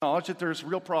Acknowledge that there's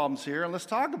real problems here, and let's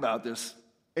talk about this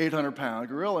 800-pound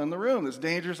gorilla in the room that's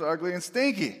dangerous, ugly, and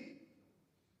stinky.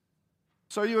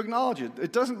 So you acknowledge it.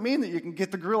 It doesn't mean that you can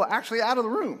get the gorilla actually out of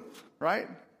the room, right?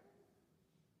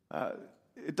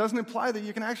 It doesn't imply that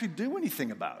you can actually do anything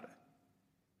about it.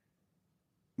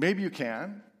 Maybe you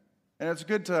can, and it's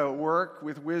good to work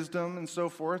with wisdom and so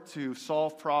forth to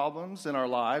solve problems in our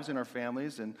lives, in our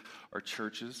families, in our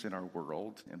churches, in our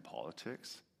world, in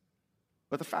politics.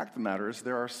 But the fact of the matter is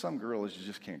there are some gorillas you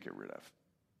just can't get rid of,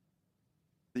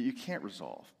 that you can't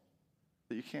resolve,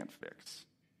 that you can't fix.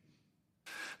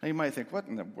 Now you might think, what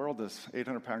in the world does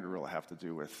 800-pound gorilla have to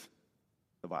do with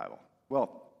the Bible?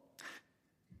 Well,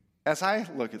 as I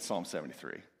look at Psalm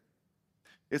 73,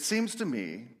 it seems to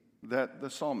me that the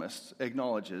psalmist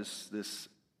acknowledges this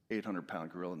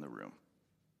 800-pound gorilla in the room.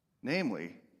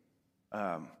 Namely,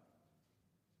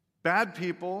 bad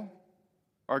people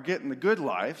are getting the good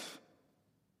life,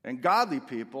 and godly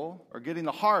people are getting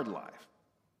the hard life.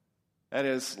 That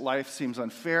is, life seems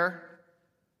unfair.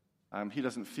 He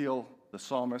doesn't feel, the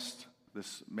psalmist,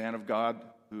 this man of God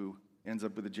who ends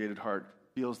up with a jaded heart,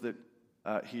 feels that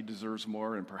he deserves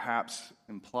more and perhaps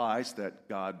implies that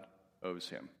God owes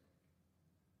him.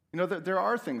 You know, there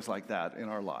are things like that in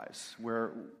our lives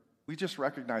where we just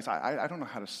recognize, I don't know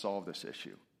how to solve this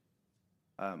issue.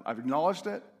 I've acknowledged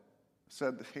it,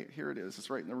 said, hey, here it is, it's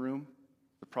right in the room.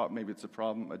 Maybe it's a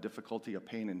problem, a difficulty, a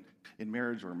pain in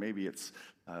marriage, or maybe it's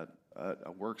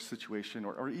a work situation,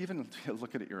 or even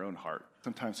look at your own heart.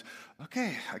 Sometimes,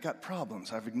 okay, I got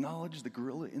problems. I've acknowledged the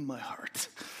gorilla in my heart.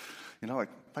 You know,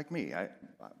 like me,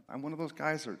 I'm one of those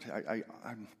guys,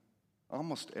 I'm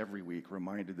almost every week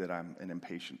reminded that I'm an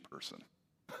impatient person.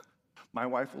 My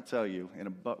wife will tell you, and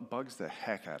it bugs the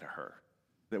heck out of her,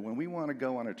 that when we want to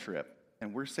go on a trip,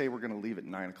 and we're going to leave at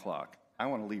 9 o'clock, I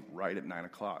want to leave right at 9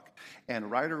 o'clock. And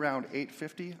right around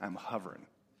 8:50, I'm hovering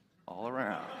all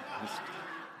around. Just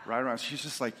right around. She's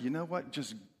just like, you know what?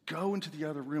 Just go into the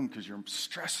other room because you're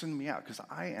stressing me out, because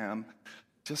I am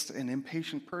just an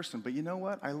impatient person. But you know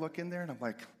what? I look in there and I'm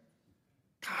like,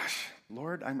 gosh,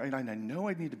 Lord, I know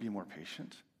I need to be more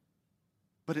patient.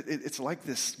 But it's like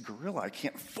this gorilla I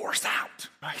can't force out,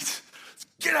 right? Let's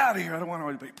get out of here. I don't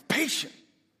want to be patient.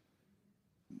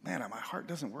 Man, my heart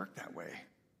doesn't work that way.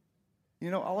 You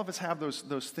know, all of us have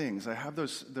those things. I have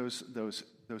those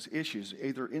issues,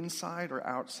 either inside or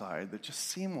outside, that just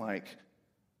seem like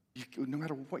no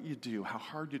matter what you do, how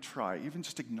hard you try, even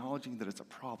just acknowledging that it's a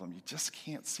problem, you just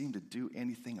can't seem to do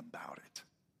anything about it.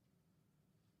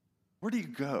 Where do you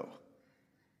go?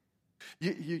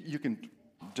 You can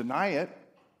deny it.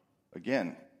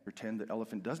 Again, pretend the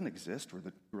elephant doesn't exist or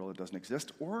the gorilla doesn't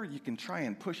exist, or you can try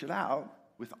and push it out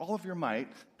with all of your might.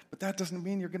 But that doesn't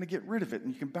mean you're going to get rid of it.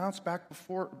 And you can bounce back and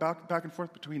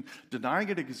forth between denying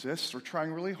it exists or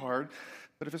trying really hard.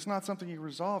 But if it's not something you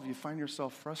resolve, you find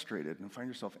yourself frustrated and find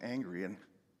yourself angry and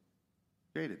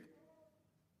jaded.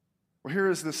 Well, here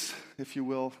is this, if you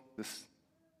will, this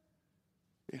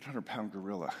 800-pound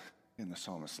gorilla in the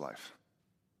psalmist's life.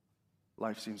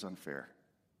 Life seems unfair.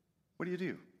 What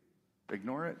do?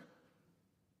 Ignore it?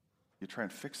 You try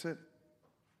and fix it?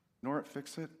 Ignore it,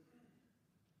 fix it?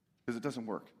 Because it doesn't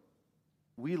work.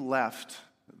 We left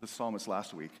the psalmist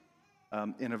last week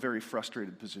in a very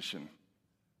frustrated position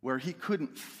where he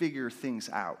couldn't figure things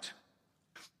out.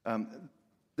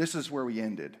 This is where we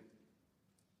ended.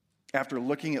 After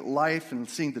looking at life and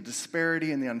seeing the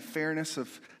disparity and the unfairness of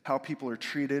how people are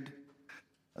treated,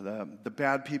 the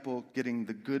bad people getting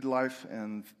the good life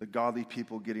and the godly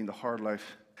people getting the hard life,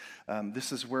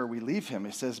 this is where we leave him.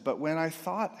 He says, but when I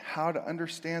thought how to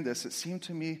understand this, it seemed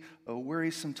to me a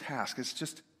wearisome task.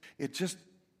 It just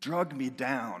drugged me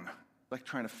down, like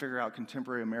trying to figure out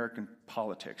contemporary American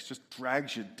politics. Just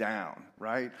drags you down,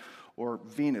 right? Or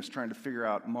Venus trying to figure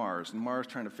out Mars, and Mars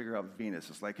trying to figure out Venus.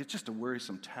 It's just a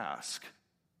wearisome task.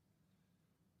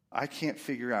 I can't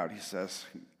figure out, he says,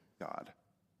 God,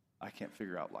 I can't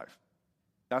figure out life.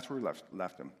 That's where we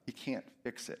left him. He can't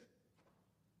fix it.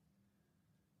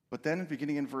 But then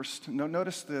beginning in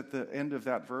notice that the end of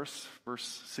that verse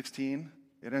 16,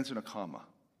 it ends in a comma,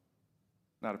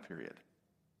 not a period.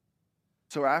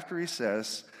 So after he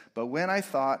says, but when I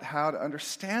thought how to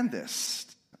understand this,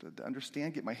 to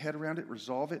understand, get my head around it,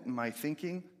 resolve it in my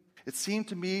thinking, it seemed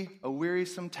to me a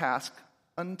wearisome task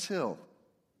until.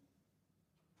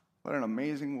 What an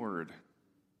amazing word.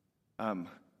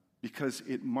 Because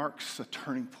it marks a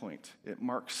turning point. It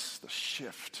marks the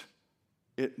shift.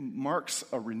 It marks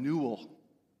a renewal.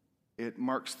 It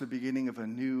marks the beginning of a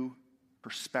new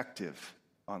perspective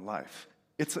on life.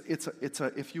 It's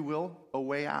a, if you will, a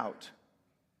way out.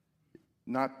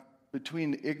 Not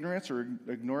between ignorance or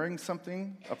ignoring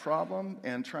something, a problem,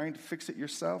 and trying to fix it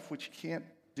yourself, which you can't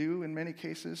do in many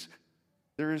cases,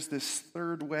 there is this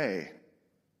third way,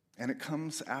 and it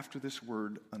comes after this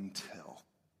word until.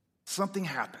 Something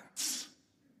happens.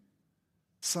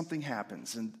 Something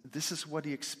happens, and this is what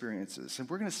he experiences. And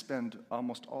we're going to spend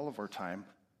almost all of our time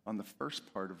on the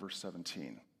first part of verse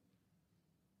 17.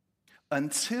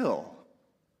 Until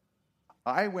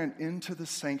I went into the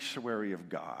sanctuary of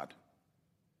God,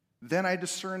 then I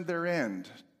discerned their end.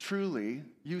 Truly,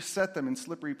 you set them in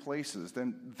slippery places.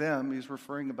 Then them, he's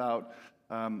referring about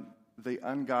the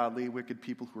ungodly, wicked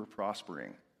people who are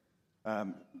prospering.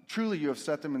 Truly, you have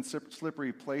set them in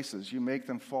slippery places. You make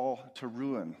them fall to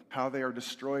ruin. How they are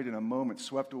destroyed in a moment,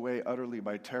 swept away utterly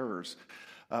by terrors.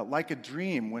 Like a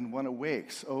dream when one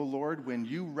awakes. O Lord, when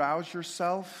you rouse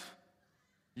yourself,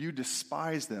 you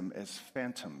despise them as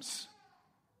phantoms.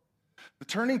 The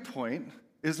turning point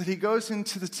is that he goes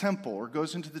into the temple or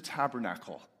goes into the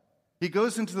tabernacle. He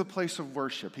goes into the place of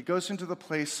worship. He goes into the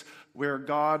place where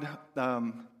God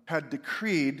had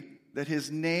decreed that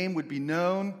his name would be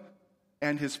known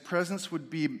and his presence would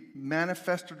be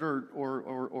manifested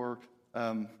or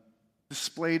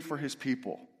displayed for his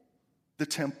people. The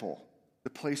temple, the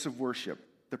place of worship,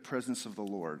 the presence of the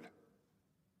Lord.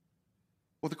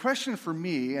 Well, the question for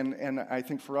me, and I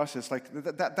think for us, is like,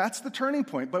 that's the turning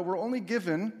point, but we're only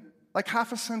given like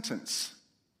half a sentence.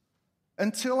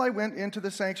 Until I went into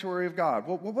the sanctuary of God.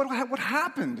 Well, what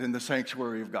happened in the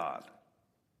sanctuary of God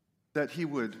that he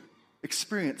would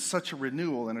experience such a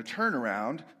renewal and a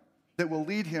turnaround that will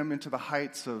lead him into the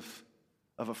heights of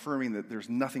affirming that there's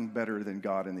nothing better than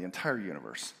God in the entire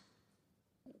universe?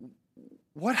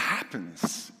 What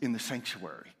happens in the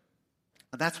sanctuary?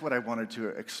 That's what I wanted to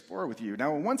explore with you.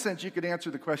 Now, in one sense, you could answer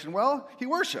the question, well, he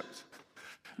worshiped.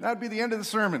 And that'd be the end of the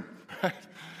sermon, right?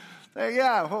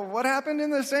 Yeah, well, what happened in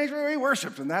the sanctuary? He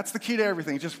worshiped, and that's the key to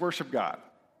everything, just worship God.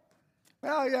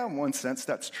 Well, yeah, in one sense,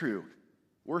 that's true.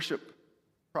 Worship,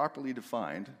 properly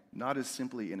defined, not as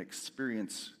simply an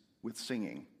experience with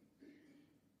singing,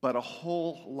 but a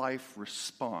whole life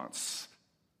response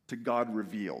to God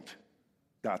revealed.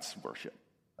 That's worship.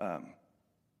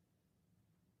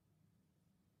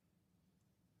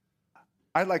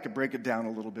 I'd like to break it down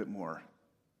a little bit more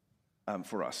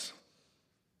for us.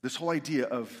 This whole idea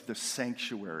of the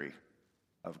sanctuary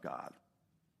of God.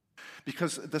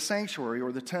 Because the sanctuary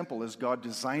or the temple, as God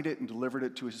designed it and delivered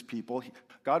it to his people,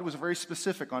 God was very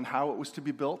specific on how it was to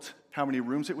be built, how many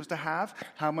rooms it was to have,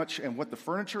 how much and what the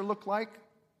furniture looked like.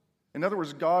 In other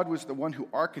words, God was the one who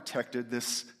architected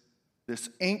this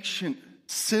ancient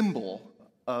symbol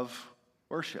of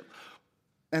worship.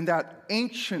 And that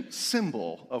ancient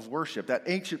symbol of worship, that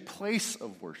ancient place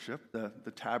of worship, the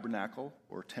tabernacle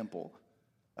or temple,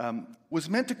 was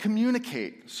meant to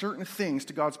communicate certain things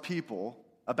to God's people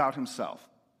about himself.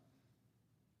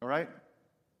 All right?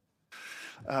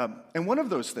 And one of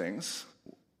those things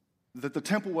that the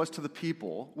temple was to the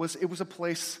people was it was a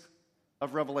place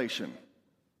of revelation,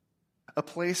 a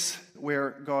place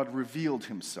where God revealed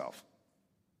himself,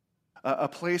 a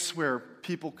place where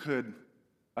people could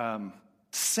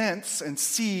sense and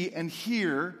see and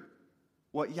hear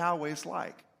what Yahweh's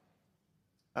like.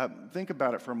 Think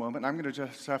about it for a moment. I'm going to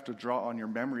just have to draw on your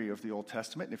memory of the Old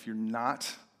Testament. And if you're not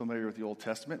familiar with the Old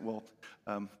Testament, well,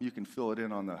 you can fill it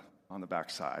in on the back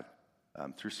side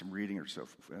through some reading or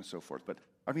so forth. But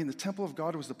I mean, the temple of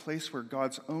God was the place where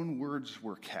God's own words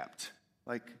were kept,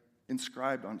 like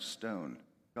inscribed on stone.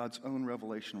 God's own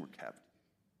revelation were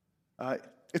kept.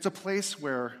 It's a place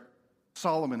where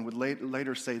Solomon would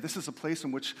later say, this is a place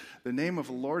in which the name of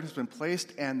the Lord has been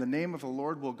placed, and the name of the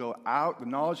Lord will go out, the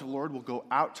knowledge of the Lord will go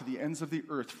out to the ends of the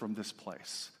earth from this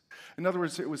place. In other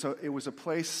words, it was a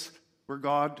place where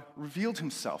God revealed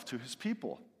himself to his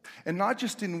people. And not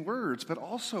just in words, but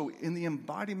also in the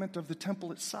embodiment of the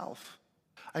temple itself.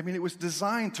 I mean, it was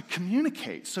designed to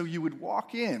communicate, so you would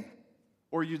walk in,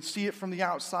 or you'd see it from the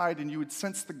outside, and you would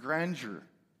sense the grandeur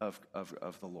of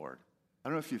the Lord. I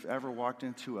don't know if you've ever walked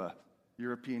into a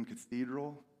European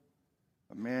cathedral.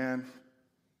 Man,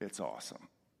 it's awesome.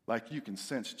 Like you can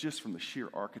sense just from the sheer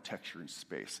architecture and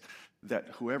space that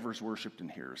whoever's worshipped in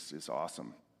here is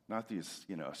awesome. Not these,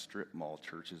 strip mall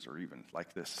churches or even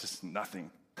like this. Just nothing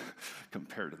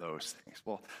compared to those things.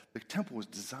 Well, the temple was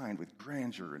designed with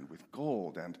grandeur and with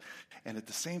gold, and at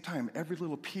the same time, every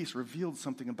little piece revealed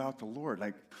something about the Lord.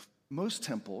 Like most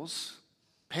temples,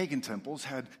 pagan temples,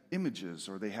 had images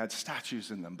or they had statues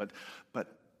in them,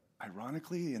 but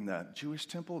ironically, in the Jewish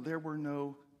temple, there were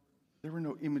no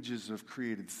images of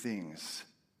created things.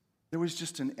 There was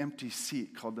just an empty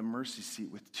seat called the mercy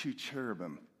seat with two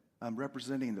cherubim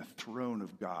representing the throne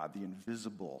of God, the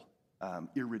invisible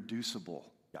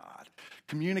irreducible God,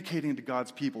 communicating to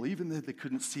God's people, even though they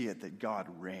couldn't see it, that God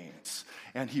reigns,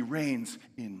 and he reigns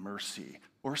in mercy.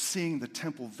 Or seeing the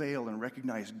temple veil and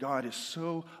recognize God is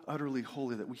so utterly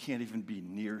holy that we can't even be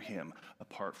near him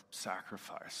apart from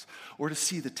sacrifice. Or to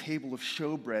see the table of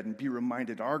showbread and be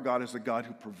reminded our God is a God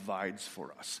who provides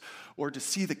for us. Or to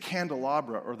see the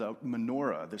candelabra or the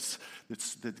menorah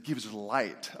that gives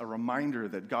light, a reminder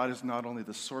that God is not only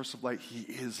the source of light, he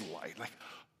is light.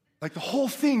 Like the whole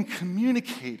thing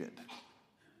communicated.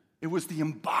 It was the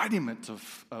embodiment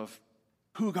of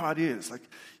who God is. Like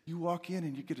you walk in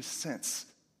and you get a sense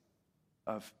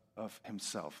of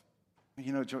himself.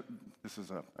 You know,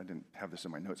 I didn't have this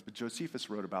in my notes, but Josephus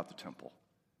wrote about the temple.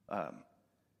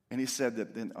 And he said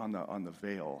that then on the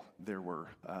veil, there were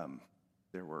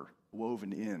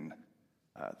woven in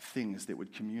things that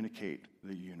would communicate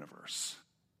the universe.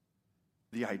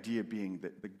 The idea being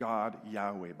that the God,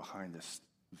 Yahweh, behind this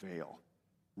veil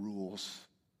rules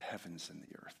heavens and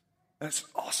the earth. That's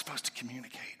all supposed to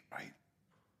communicate, right?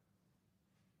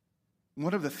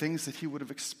 One of the things that he would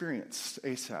have experienced,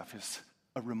 Asaph, is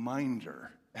a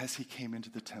reminder as he came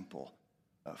into the temple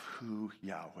of who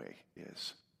Yahweh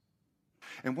is.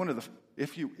 And one of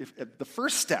the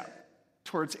first step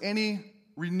towards any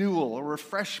renewal or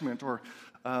refreshment or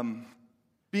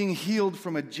being healed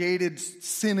from a jaded,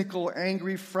 cynical,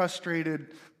 angry, frustrated,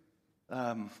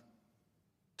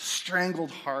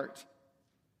 strangled heart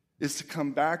is to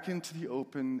come back into the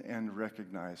open and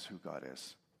recognize who God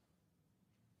is.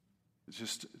 It's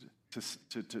just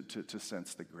to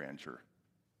sense the grandeur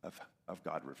of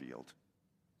God revealed.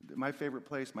 My favorite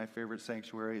place, my favorite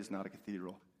sanctuary is not a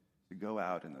cathedral. To go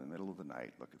out in the middle of the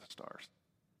night, look at the stars.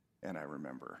 And I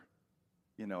remember,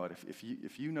 you know,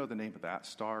 if you know the name of that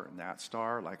star and that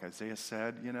star, like Isaiah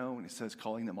said, you know, when he says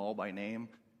calling them all by name,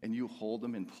 and you hold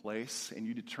them in place, and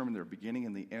you determine their beginning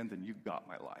and the end, then you've got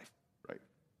my life, right?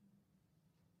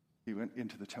 He went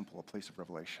into the temple, a place of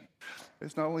revelation.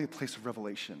 It's not only a place of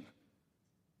revelation,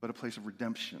 but a place of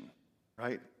redemption,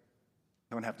 right?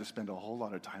 I don't have to spend a whole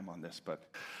lot of time on this, but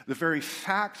the very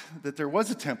fact that there was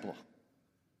a temple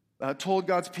told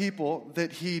God's people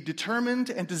that he determined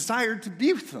and desired to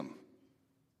be with them.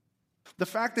 The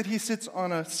fact that he sits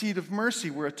on a seat of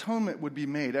mercy where atonement would be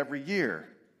made every year.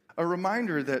 A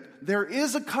reminder that there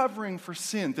is a covering for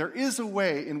sin. There is a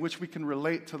way in which we can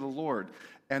relate to the Lord,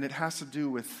 and it has to do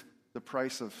with the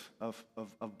price of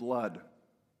blood.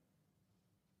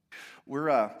 We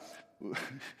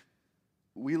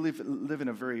live in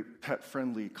a very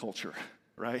pet-friendly culture,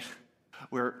 right?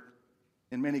 Where,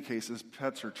 in many cases,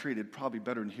 pets are treated probably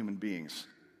better than human beings.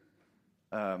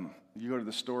 You go to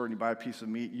the store and you buy a piece of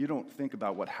meat, you don't think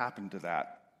about what happened to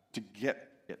that to get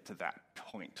it to that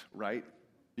point, right?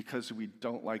 Because we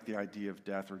don't like the idea of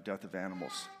death or death of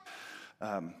animals.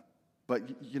 But,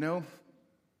 you know,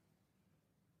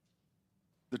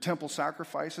 the temple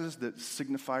sacrifices that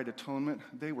signified atonement,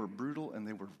 they were brutal and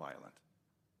they were violent.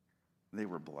 They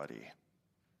were bloody.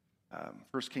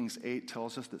 1 Kings 8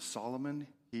 tells us that Solomon,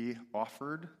 he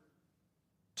offered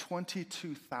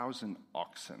 22,000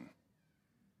 oxen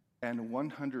and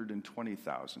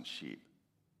 120,000 sheep.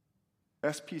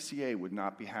 SPCA would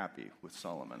not be happy with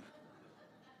Solomon.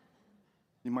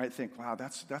 You might think, wow,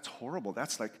 that's horrible.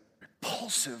 That's like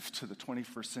repulsive to the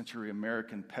 21st century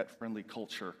American pet-friendly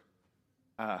culture.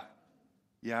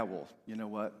 Yeah, well, you know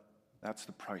what? That's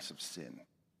the price of sin.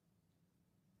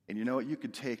 And you know what? You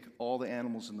could take all the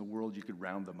animals in the world, you could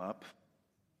round them up,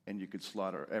 and you could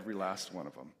slaughter every last one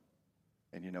of them.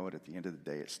 And you know what? At the end of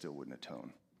the day, it still wouldn't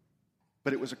atone.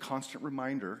 But it was a constant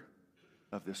reminder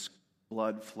of this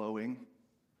blood flowing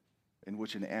in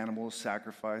which an animal is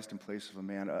sacrificed in place of a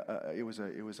man. It was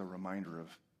a reminder of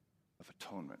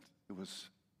atonement. It was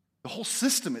the whole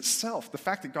system itself. The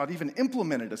fact that God even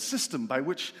implemented a system by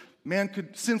which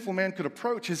sinful man could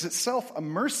approach is itself a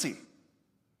mercy.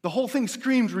 The whole thing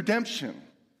screamed redemption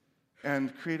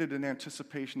and created an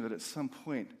anticipation that at some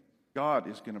point God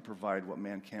is going to provide what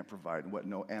man can't provide and what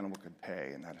no animal could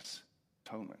pay, and that is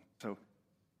atonement. So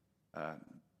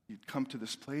you come to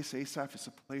this place. Asaph is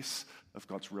a place of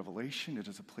God's revelation. It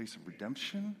is a place of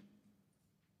redemption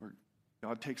where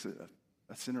God takes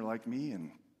a sinner like me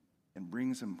and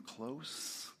brings him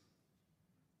close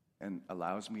and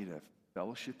allows me to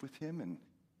fellowship with him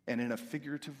and in a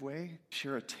figurative way,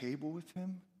 share a table with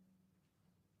him.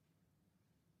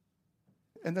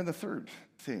 And then the third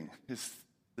thing is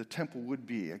the temple would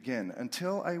be, again,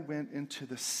 until I went into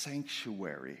the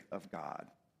sanctuary of God.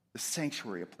 The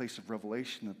sanctuary, a place of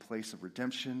revelation, a place of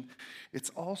redemption. It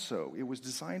was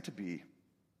designed to be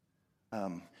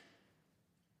a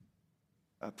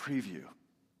preview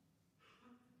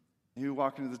You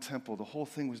walk into the temple, the whole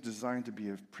thing was designed to be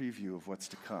a preview of what's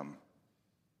to come.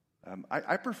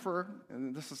 I prefer,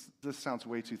 and this sounds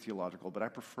way too theological, but I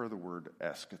prefer the word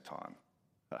eschaton.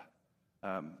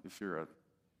 If you're a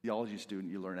theology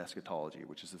student, you learn eschatology,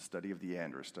 which is the study of the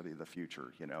end or a study of the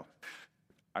future,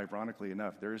 Ironically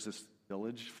enough, there is this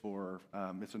village for,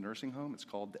 it's a nursing home. It's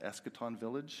called the Eschaton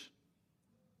Village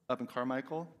up in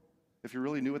Carmichael. If you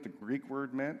really knew what the Greek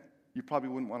word meant, you probably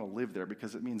wouldn't want to live there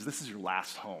because it means this is your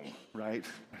last home, right?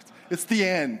 It's the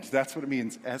end. That's what it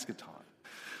means, eschaton.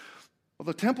 Well,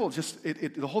 the temple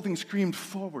the whole thing screamed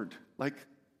forward, like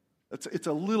it's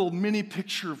a little mini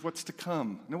picture of what's to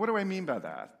come. Now, what do I mean by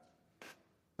that?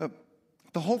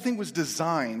 The whole thing was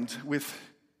designed with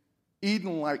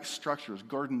Eden-like structures,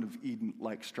 Garden of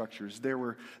Eden-like structures. There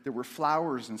were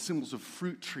flowers and symbols of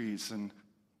fruit trees, and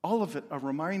all of it a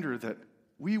reminder that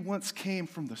we once came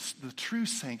from the true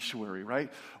sanctuary,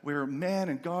 right? Where man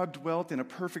and God dwelt in a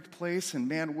perfect place, and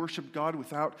man worshiped God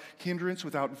without hindrance,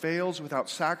 without veils, without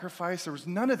sacrifice. There was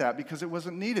none of that because it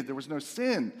wasn't needed. There was no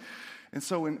sin. And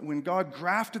so when God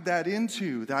grafted that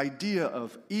into the idea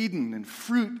of Eden and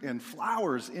fruit and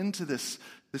flowers into this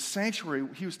sanctuary,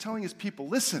 he was telling his people,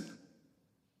 listen,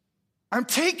 I'm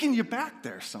taking you back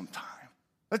there sometime.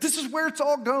 Like, this is where it's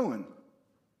all going.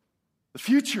 The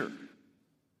future.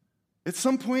 At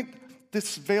some point,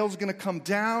 this veil's going to come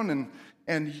down,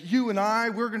 and you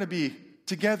and we're going to be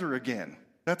together again.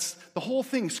 That's the whole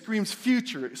thing. Screams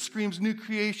future. It screams new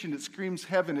creation. It screams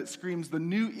heaven. It screams the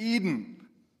new Eden.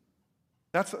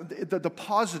 That's the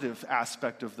positive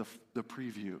aspect of the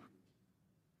preview.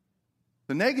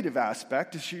 The negative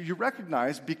aspect is you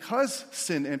recognize because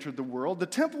sin entered the world, the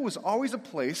temple was always a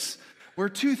place where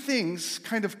two things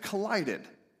kind of collided: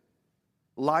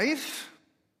 life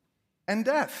and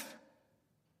death.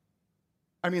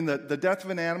 I mean, the death of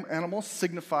an animal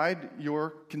signified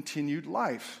your continued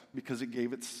life because it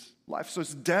gave its life. So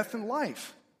it's death and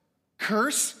life,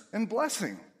 curse and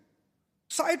blessing,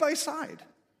 side by side.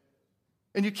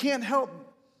 And you can't help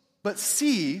but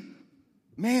see,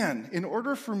 man, in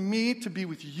order for me to be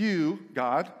with you,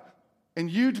 God, and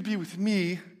you to be with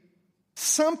me,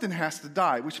 something has to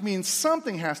die, which means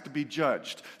something has to be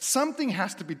judged. Something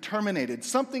has to be terminated.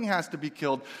 Something has to be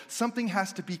killed. Something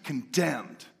has to be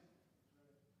condemned.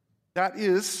 That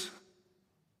is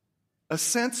a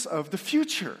sense of the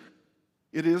future.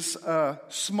 It is a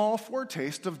small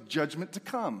foretaste of judgment to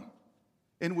come,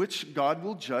 in which God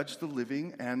will judge the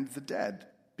living and the dead,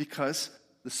 because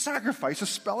the sacrifices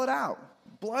spell it out.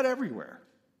 Blood everywhere.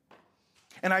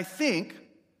 And I think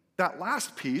that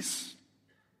last piece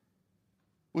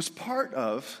was part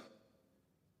of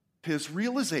his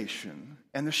realization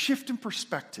and the shift in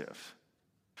perspective,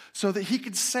 so that he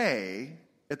could say,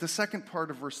 at the second part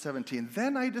of verse 17,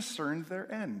 then I discerned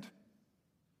their end.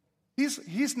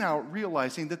 He's now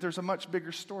realizing that there's a much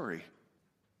bigger story,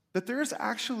 that there is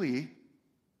actually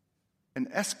an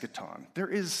eschaton. There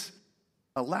is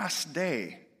a last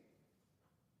day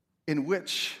in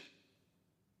which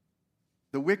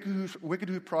the wicked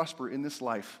who prosper in this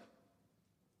life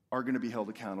are going to be held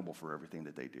accountable for everything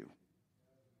that they do.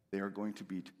 They are going to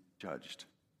be judged.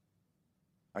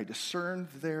 I discerned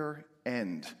their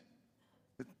end.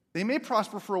 They may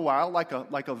prosper for a while, like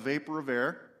a vapor of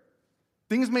air.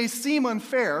 Things may seem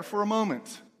unfair for a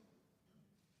moment.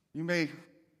 You may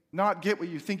not get what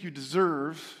you think you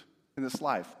deserve in this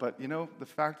life. But the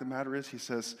fact of the matter is, he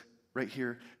says right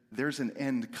here, there's an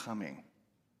end coming.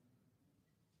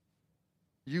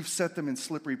 You've set them in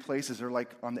slippery places. They're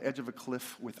like on the edge of a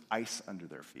cliff with ice under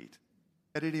their feet.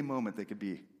 At any moment, they could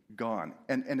be gone,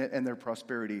 and their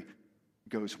prosperity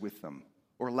goes with them.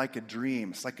 Or like a dream.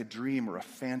 It's like a dream or a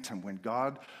phantom. When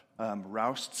God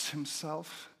rousts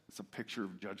himself, it's a picture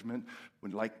of judgment.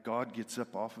 When God gets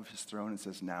up off of his throne and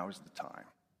says, now is the time.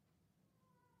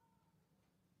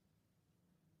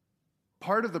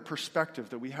 Part of the perspective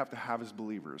that we have to have as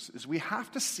believers is we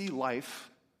have to see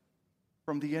life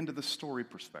from the end of the story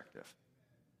perspective.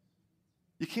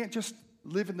 You can't just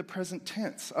live in the present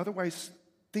tense. Otherwise,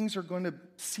 things are going to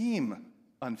seem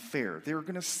unfair. They're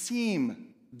going to seem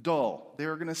dull. They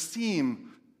are going to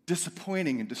seem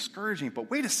disappointing and discouraging. But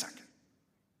wait a second.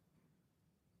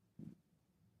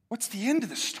 What's the end of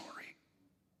the story?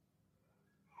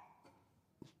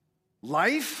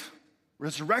 Life,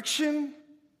 resurrection,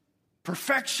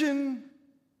 perfection,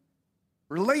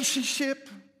 relationship,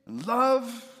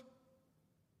 love,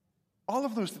 all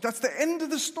of those. That's the end of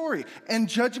the story. And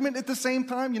judgment at the same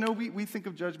time. We think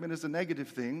of judgment as a negative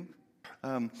thing.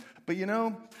 But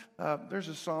there's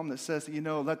a psalm that says,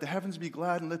 let the heavens be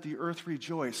glad and let the earth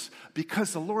rejoice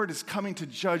because the Lord is coming to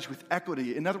judge with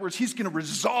equity. In other words, he's going to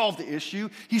resolve the issue.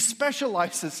 He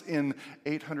specializes in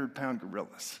 800-pound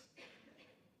gorillas.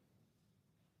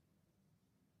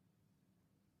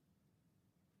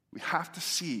 We have to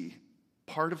see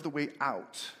part of the way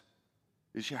out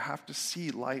is you have to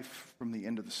see life from the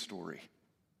end of the story.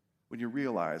 When you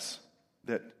realize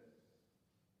that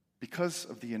because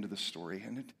of the end of the story,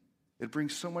 and it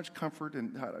brings so much comfort,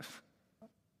 and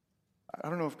I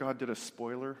don't know if God did a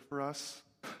spoiler for us,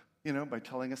 by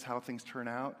telling us how things turn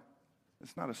out.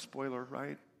 It's not a spoiler,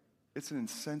 right? It's an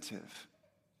incentive.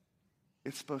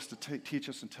 It's supposed to teach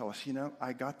us and tell us,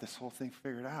 I got this whole thing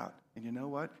figured out. And you know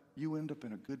what? You end up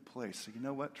in a good place. So you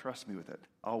know what? Trust me with it.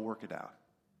 I'll work it out.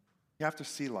 You have to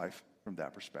see life from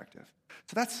that perspective.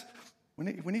 So that's,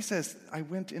 when he says, I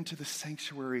went into the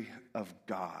sanctuary of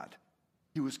God,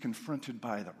 he was confronted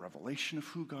by the revelation of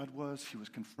who God was. He was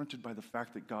confronted by the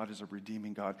fact that God is a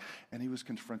redeeming God. And he was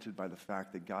confronted by the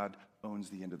fact that God owns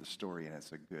the end of the story, and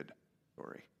it's a good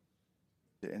story.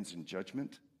 It ends in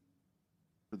judgment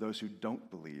for those who don't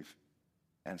believe,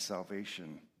 and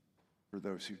salvation for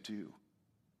those who do.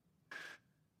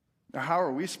 Now, how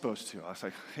are we supposed to? I was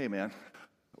like, hey, man,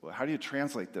 how do you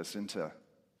translate this into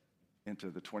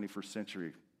the 21st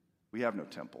century? We have no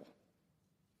temple.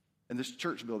 And this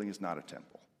church building is not a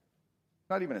temple.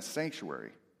 Not even a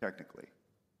sanctuary, technically.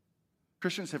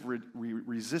 Christians have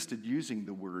resisted using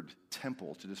the word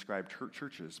temple to describe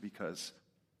churches because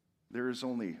there is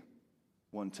only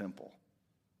one temple.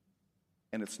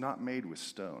 And it's not made with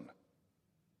stone.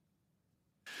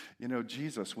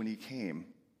 Jesus, when he came,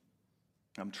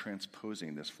 I'm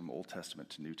transposing this from Old Testament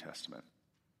to New Testament.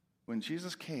 When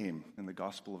Jesus came in the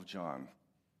Gospel of John,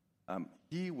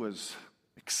 he was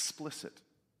explicit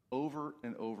over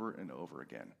and over and over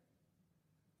again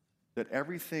that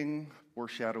everything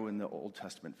foreshadowed in the Old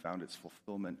Testament found its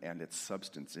fulfillment and its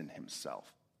substance in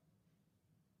himself.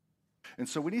 And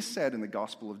so when he said in the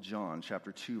Gospel of John,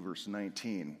 chapter 2, verse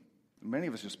 19, many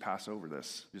of us just pass over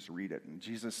this, just read it. And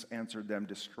Jesus answered them,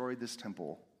 destroy this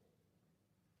temple,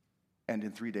 and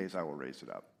in 3 days I will raise it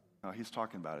up. Now he's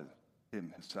talking about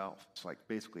him himself. It's like,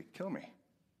 basically, kill me.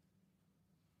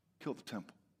 Kill the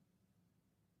temple.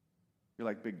 You're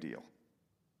like, big deal.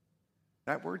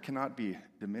 That word cannot be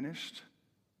diminished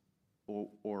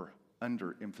or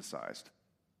underemphasized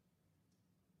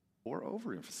or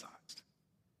overemphasized.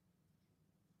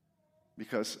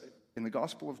 Because in the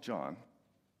Gospel of John,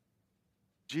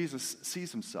 Jesus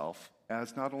sees himself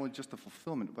as not only just the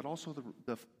fulfillment, but also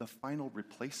the final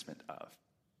replacement of.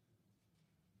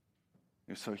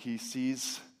 And so he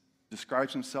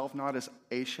describes himself not as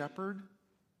a shepherd.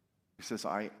 He says,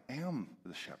 I am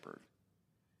the shepherd.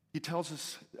 He tells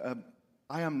us,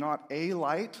 I am not a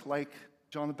light like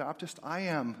John the Baptist. I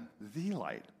am the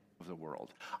light of the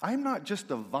world. I'm not just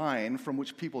the vine from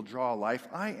which people draw life.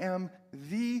 I am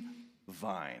the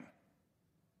vine.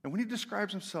 And when he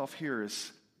describes himself here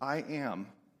as, I am,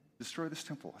 destroy this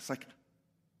temple. It's like,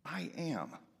 I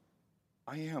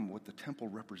am what the temple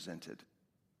represented.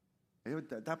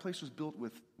 That place was built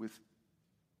with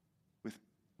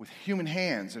human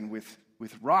hands and with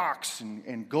rocks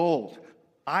and gold.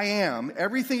 I am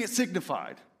everything it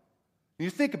signified. When you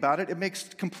think about it, it makes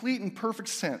complete and perfect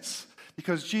sense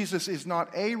because Jesus is not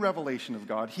a revelation of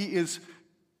God. He is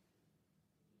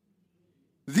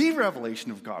the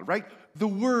revelation of God, right? The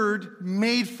Word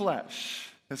made flesh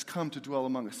has come to dwell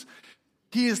among us.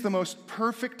 He is the most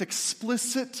perfect,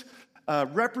 explicit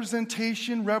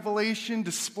representation, revelation,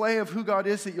 display of who God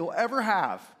is that you'll ever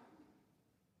have.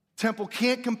 Temple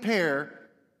can't compare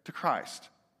to Christ.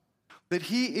 That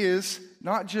he is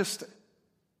not just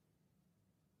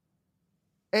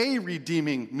a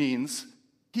redeeming means,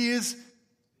 he is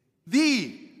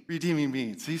the redeeming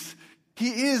means. He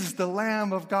is the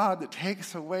Lamb of God that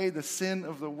takes away the sin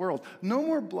of the world. No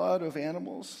more blood of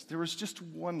animals. There was just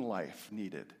one life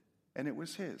needed, and it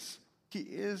was his. He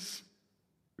is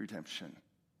redemption.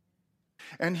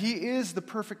 And he is the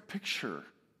perfect picture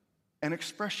and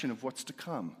expression of what's to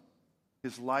come.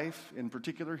 His life, in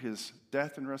particular, his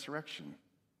death and resurrection.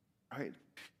 Right?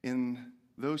 In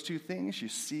those two things, you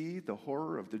see the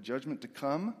horror of the judgment to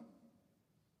come,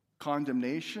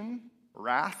 condemnation,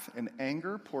 wrath, and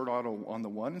anger poured out on the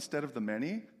one instead of the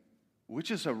many,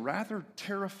 which is a rather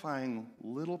terrifying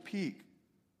little peek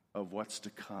of what's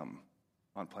to come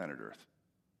on planet Earth.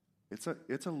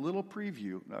 It's a little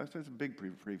preview. No, it's a big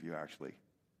preview, actually.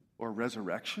 Or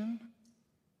resurrection.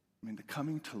 I mean, the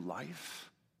coming to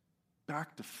life.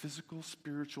 Back to physical,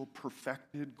 spiritual,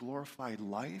 perfected, glorified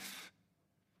life.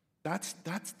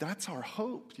 That's our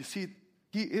hope. You see,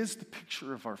 he is the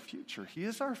picture of our future. He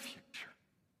is our future.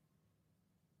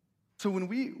 So when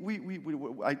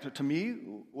to me,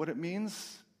 what it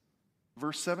means,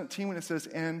 verse 17, when it says,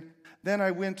 and then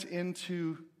I went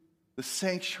into the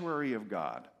sanctuary of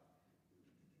God.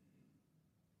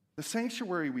 The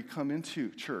sanctuary we come into,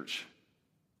 church,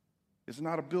 is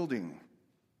not a building.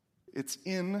 It's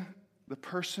in the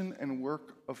person and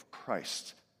work of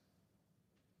Christ,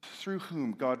 through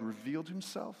whom God revealed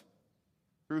himself,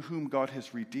 through whom God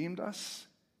has redeemed us,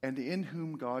 and in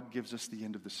whom God gives us the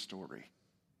end of the story.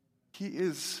 He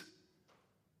is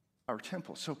our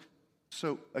temple.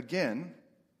 So again,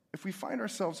 if we find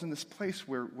ourselves in this place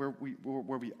where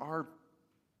we are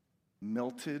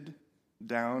melted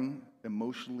down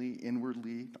emotionally,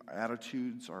 inwardly, our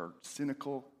attitudes are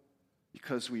cynical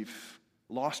because we've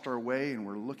lost our way and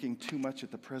we're looking too much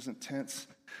at the present tense,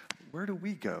 where do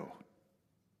we go?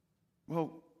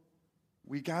 Well,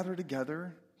 we gather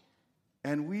together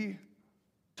and we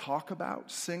talk about,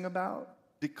 sing about,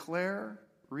 declare,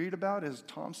 read about, as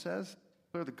Tom says,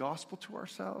 declare the gospel to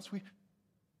ourselves.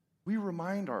 We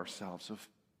remind ourselves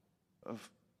of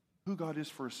who God is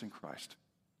for us in Christ,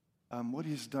 what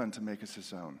he's done to make us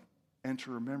his own, and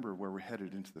to remember where we're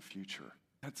headed into the future.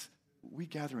 We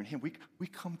gather in him. We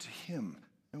come to him.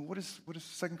 And what does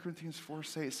 2 Corinthians 4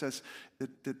 say? It says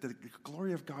that the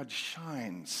glory of God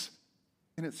shines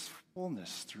in its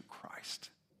fullness through Christ,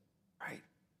 right?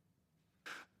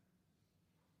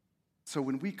 So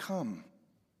when we come,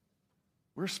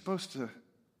 we're supposed to,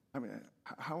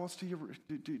 how else do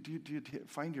you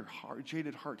find your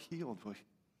jaded heart healed? Well,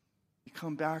 you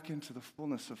come back into the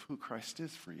fullness of who Christ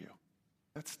is for you.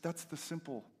 That's the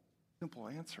simple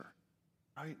answer,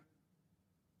 right?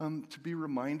 To be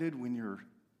reminded when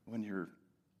you're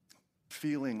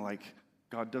feeling like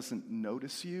God doesn't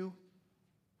notice you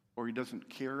or he doesn't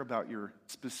care about your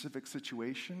specific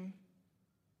situation,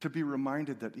 to be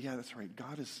reminded that, yeah, that's right,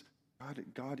 God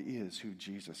is who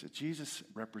Jesus is. Jesus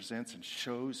represents and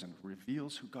shows and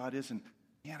reveals who God is. And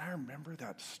man, I remember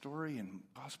that story in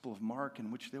Gospel of Mark in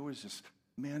which there was this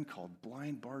man called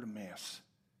blind Bartimaeus.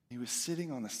 He was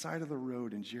sitting on the side of the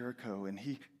road in Jericho, and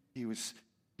he was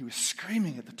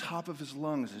screaming at the top of his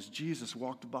lungs as Jesus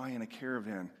walked by in a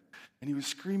caravan. And he was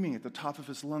screaming at the top of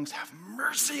his lungs, "Have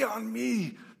mercy on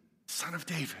me, Son of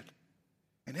David."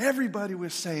 And everybody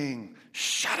was saying,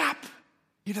 "Shut up.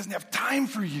 He doesn't have time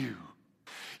for you.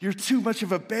 You're too much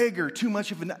of a beggar, too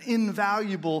much of an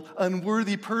invaluable,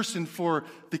 unworthy person for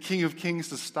the King of Kings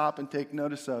to stop and take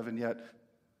notice of." And yet,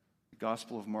 the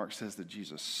Gospel of Mark says that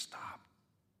Jesus stopped.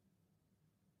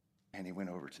 And he went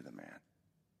over to the man.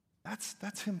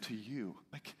 That's him to you.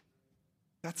 Like,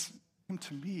 that's him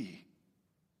to me.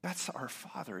 That's our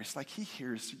Father. It's like he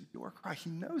hears your cry.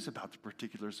 He knows about the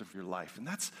particulars of your life. And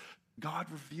that's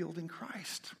God revealed in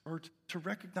Christ. Or to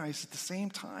recognize at the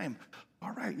same time,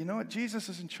 all right, you know what? Jesus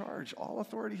is in charge. All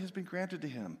authority has been granted to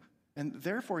him. And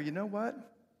therefore, you know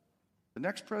what? The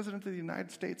next president of the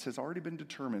United States has already been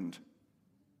determined.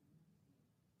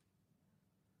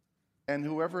 And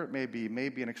whoever it may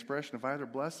be an expression of either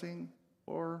blessing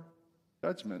or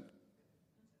judgment.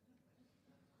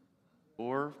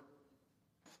 Or,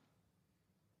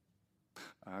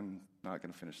 I'm not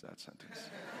going to finish that sentence.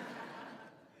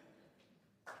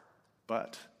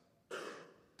 But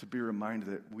to be reminded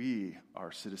that we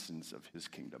are citizens of his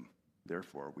kingdom.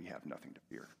 Therefore, we have nothing to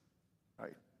fear.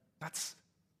 Right? That's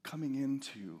coming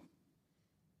into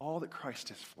all that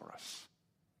Christ is for us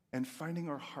and finding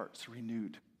our hearts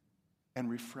renewed and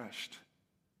refreshed,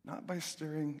 not by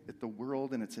staring at the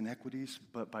world and its inequities,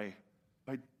 but by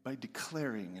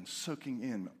declaring and soaking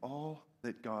in all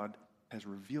that God has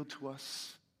revealed to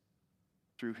us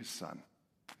through his Son,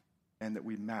 and that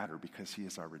we matter because he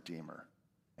is our Redeemer,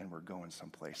 and we're going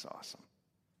someplace awesome.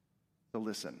 So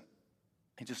listen,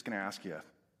 I'm just going to ask you,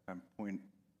 I'm point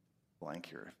blank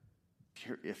here.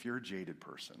 If you're a jaded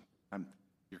person,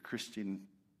 your Christian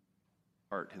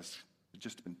heart has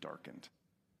just been darkened,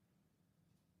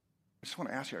 I just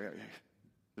want to ask you,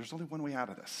 there's only one way out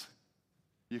of this.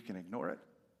 You can ignore it,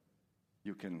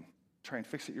 you can try and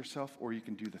fix it yourself, or you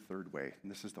can do the third way,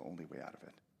 and this is the only way out of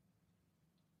it.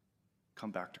 Come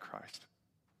back to Christ.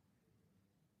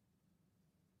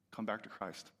 Come back to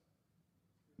Christ.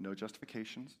 No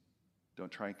justifications.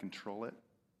 Don't try and control it.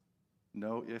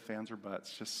 No ifs, ands, or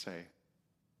buts. Just say,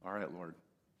 all right, Lord,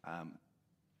 the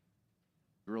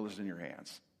world is in your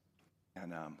hands.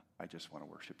 And I just want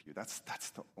to worship you. That's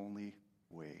the only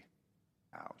way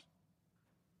out.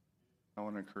 I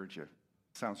want to encourage you. It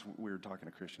sounds weird talking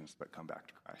to Christians, but come back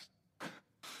to Christ.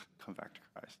 Come back to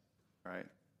Christ. All right?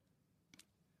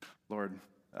 Lord,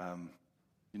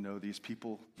 You know these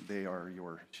people, they are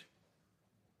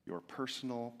your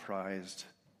personal prized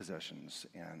possessions,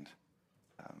 and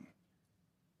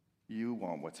you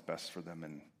want what's best for them,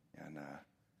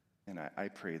 and I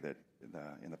pray that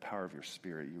in the power of your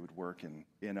Spirit, you would work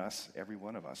in us, every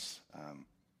one of us.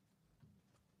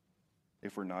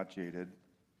 If we're not jaded,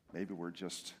 maybe we're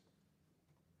just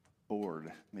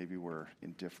bored, maybe we're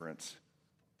indifferent.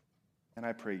 And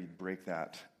I pray you'd break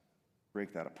that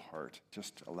apart.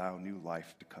 Just allow new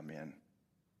life to come in,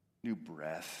 new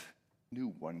breath,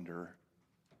 new wonder,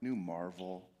 new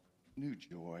marvel, new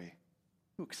joy,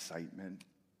 new excitement,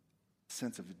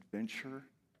 sense of adventure.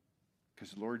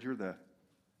 Because Lord, you're the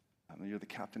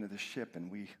captain of the ship,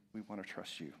 and we want to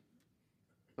trust you.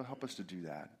 So help us to do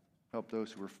that. Help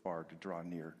those who are far to draw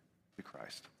near to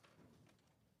Christ.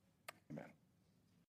 Amen.